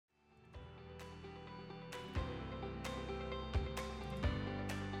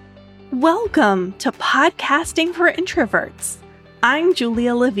Welcome to Podcasting for Introverts. I'm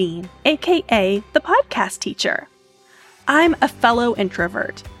Julia Levine, aka the Podcast Teacher. I'm a fellow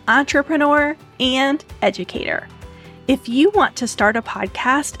introvert, entrepreneur, and educator. If you want to start a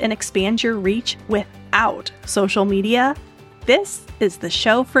podcast and expand your reach without social media, this is the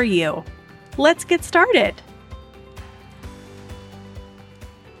show for you. Let's get started.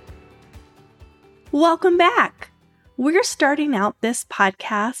 Welcome back. We're starting out this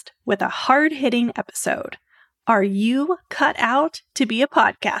podcast with a hard-hitting episode. Are you cut out to be a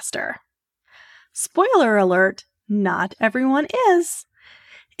podcaster? Spoiler alert, not everyone is.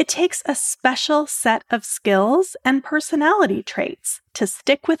 It takes a special set of skills and personality traits to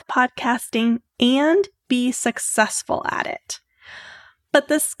stick with podcasting and be successful at it. But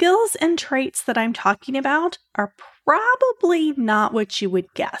the skills and traits that I'm talking about are probably not what you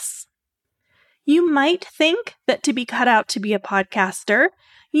would guess. You might think that to be cut out to be a podcaster,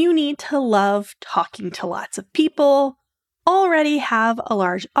 you need to love talking to lots of people, already have a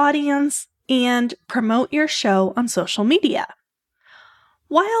large audience, and promote your show on social media.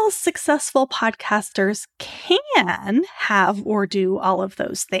 While successful podcasters can have or do all of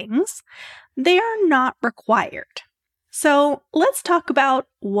those things, they are not required. So let's talk about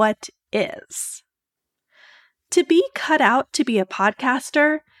what is. To be cut out to be a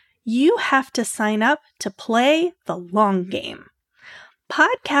podcaster, you have to sign up to play the long game.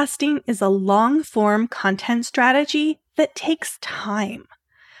 Podcasting is a long-form content strategy that takes time.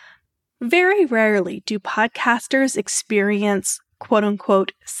 Very rarely do podcasters experience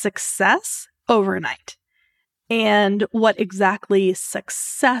quote-unquote success overnight. And what exactly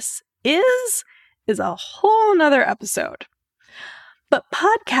success is a whole nother episode. But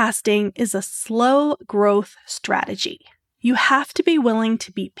podcasting is a slow growth strategy. You have to be willing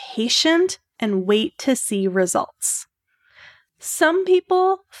to be patient and wait to see results. Some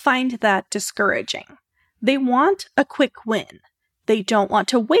people find that discouraging. They want a quick win. They don't want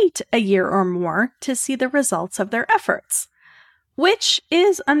to wait a year or more to see the results of their efforts, which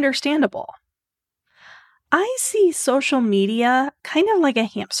is understandable. I see social media kind of like a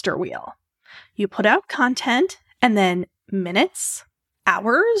hamster wheel. You put out content, and then minutes,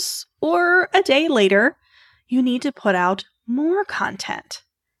 hours, or a day later, you need to put out more content,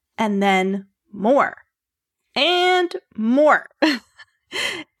 and then more, and more.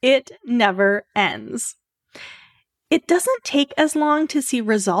 It never ends. It doesn't take as long to see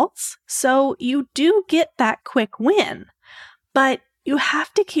results, so you do get that quick win, but you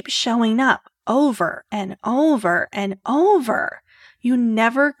have to keep showing up over and over and over. You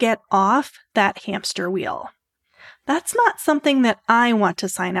never get off that hamster wheel. That's not something that I want to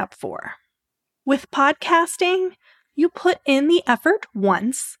sign up for. With podcasting, you put in the effort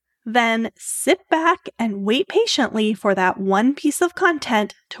once, then sit back and wait patiently for that one piece of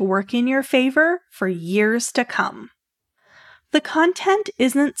content to work in your favor for years to come. The content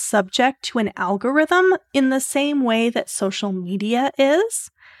isn't subject to an algorithm in the same way that social media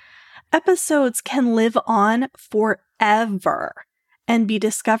is. Episodes can live on forever and be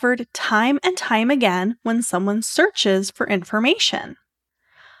discovered time and time again when someone searches for information.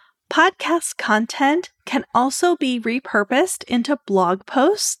 Podcast content can also be repurposed into blog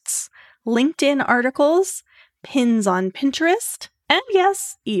posts, LinkedIn articles, pins on Pinterest, and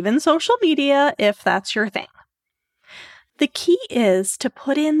yes, even social media if that's your thing. The key is to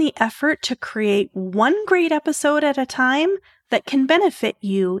put in the effort to create one great episode at a time that can benefit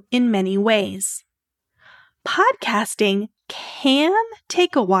you in many ways. Podcasting can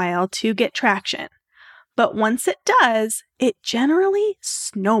take a while to get traction. But once it does, it generally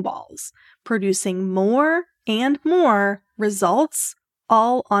snowballs, producing more and more results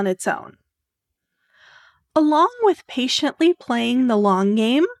all on its own. Along with patiently playing the long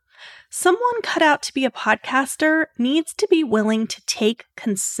game, someone cut out to be a podcaster needs to be willing to take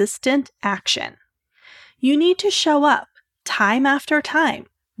consistent action. You need to show up time after time,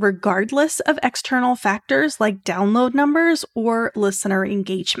 regardless of external factors like download numbers or listener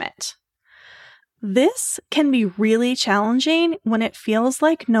engagement. This can be really challenging when it feels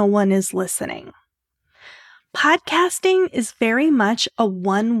like no one is listening. Podcasting is very much a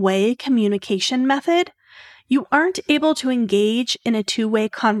one-way communication method. You aren't able to engage in a two-way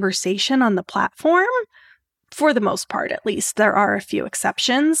conversation on the platform, for the most part at least. There are a few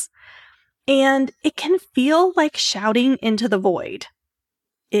exceptions. And it can feel like shouting into the void.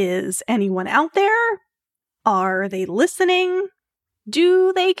 Is anyone out there? Are they listening?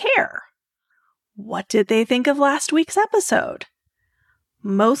 Do they care? What did they think of last week's episode?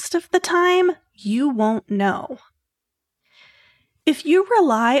 Most of the time, you won't know. If you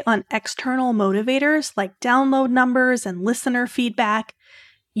rely on external motivators like download numbers and listener feedback,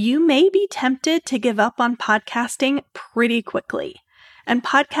 you may be tempted to give up on podcasting pretty quickly. And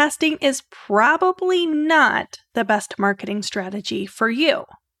podcasting is probably not the best marketing strategy for you.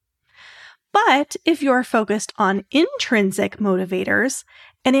 But if you're focused on intrinsic motivators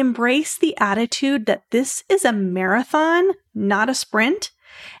and embrace the attitude that this is a marathon, not a sprint,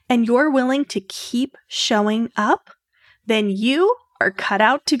 and you're willing to keep showing up, then you are cut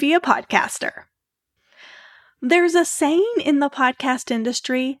out to be a podcaster. There's a saying in the podcast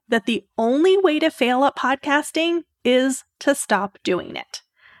industry that the only way to fail at podcasting is to stop doing it.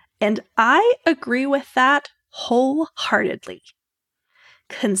 And I agree with that wholeheartedly.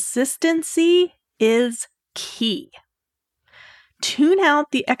 Consistency is key. Tune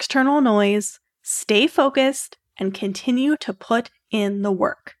out the external noise, stay focused, and continue to put in the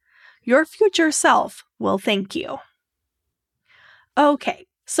work. Your future self will thank you. Okay,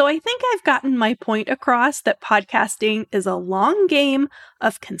 so I think I've gotten my point across that podcasting is a long game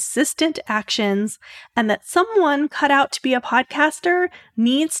of consistent actions and that someone cut out to be a podcaster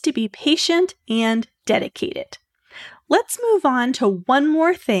needs to be patient and dedicated. Let's move on to one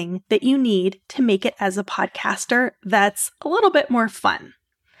more thing that you need to make it as a podcaster that's a little bit more fun.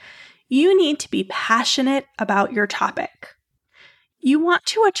 You need to be passionate about your topic. You want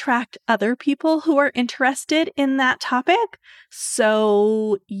to attract other people who are interested in that topic,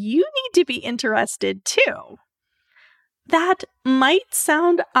 so you need to be interested too. That might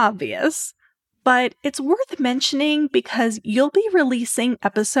sound obvious, but it's worth mentioning because you'll be releasing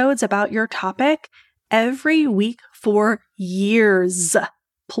episodes about your topic every week for years,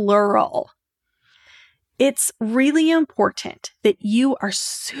 plural. It's really important that you are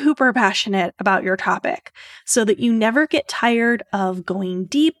super passionate about your topic so that you never get tired of going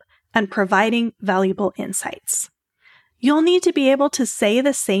deep and providing valuable insights. You'll need to be able to say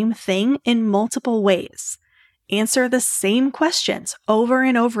the same thing in multiple ways, answer the same questions over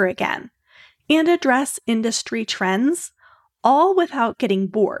and over again, and address industry trends, all without getting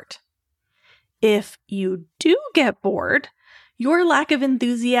bored. If you do get bored, your lack of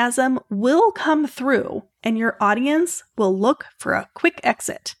enthusiasm will come through and your audience will look for a quick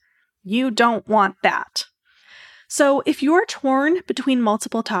exit. You don't want that. So if you're torn between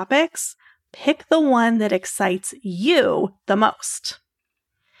multiple topics, pick the one that excites you the most.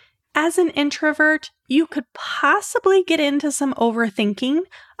 As an introvert, you could possibly get into some overthinking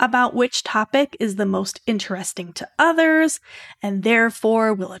about which topic is the most interesting to others, and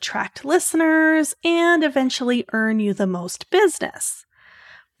therefore will attract listeners and eventually earn you the most business.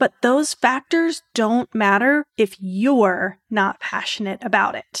 But those factors don't matter if you're not passionate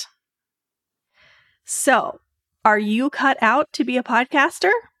about it. So, are you cut out to be a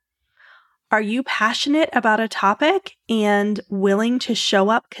podcaster? Are you passionate about a topic and willing to show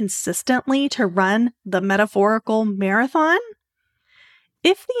up consistently to run the metaphorical marathon?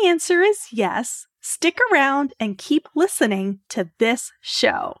 If the answer is yes, stick around and keep listening to this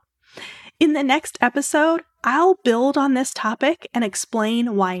show. In the next episode, I'll build on this topic and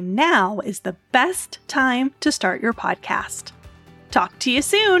explain why now is the best time to start your podcast. Talk to you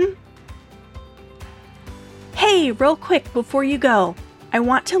soon. Hey, real quick before you go, I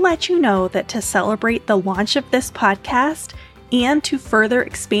want to let you know that to celebrate the launch of this podcast and to further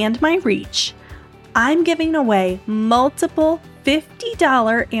expand my reach, I'm giving away multiple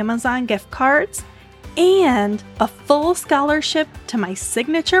 $50 Amazon gift cards and a full scholarship to my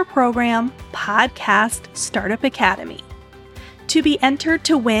signature program, Podcast Startup Academy. To be entered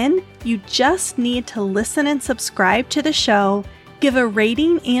to win, you just need to listen and subscribe to the show, give a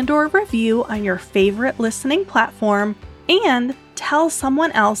rating and/or review on your favorite listening platform, and tell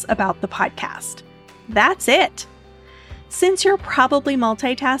someone else about the podcast. That's it. Since you're probably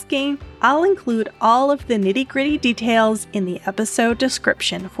multitasking, I'll include all of the nitty-gritty details in the episode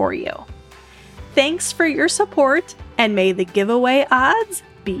description for you. Thanks for your support, and may the giveaway odds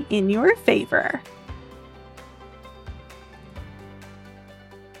be in your favor.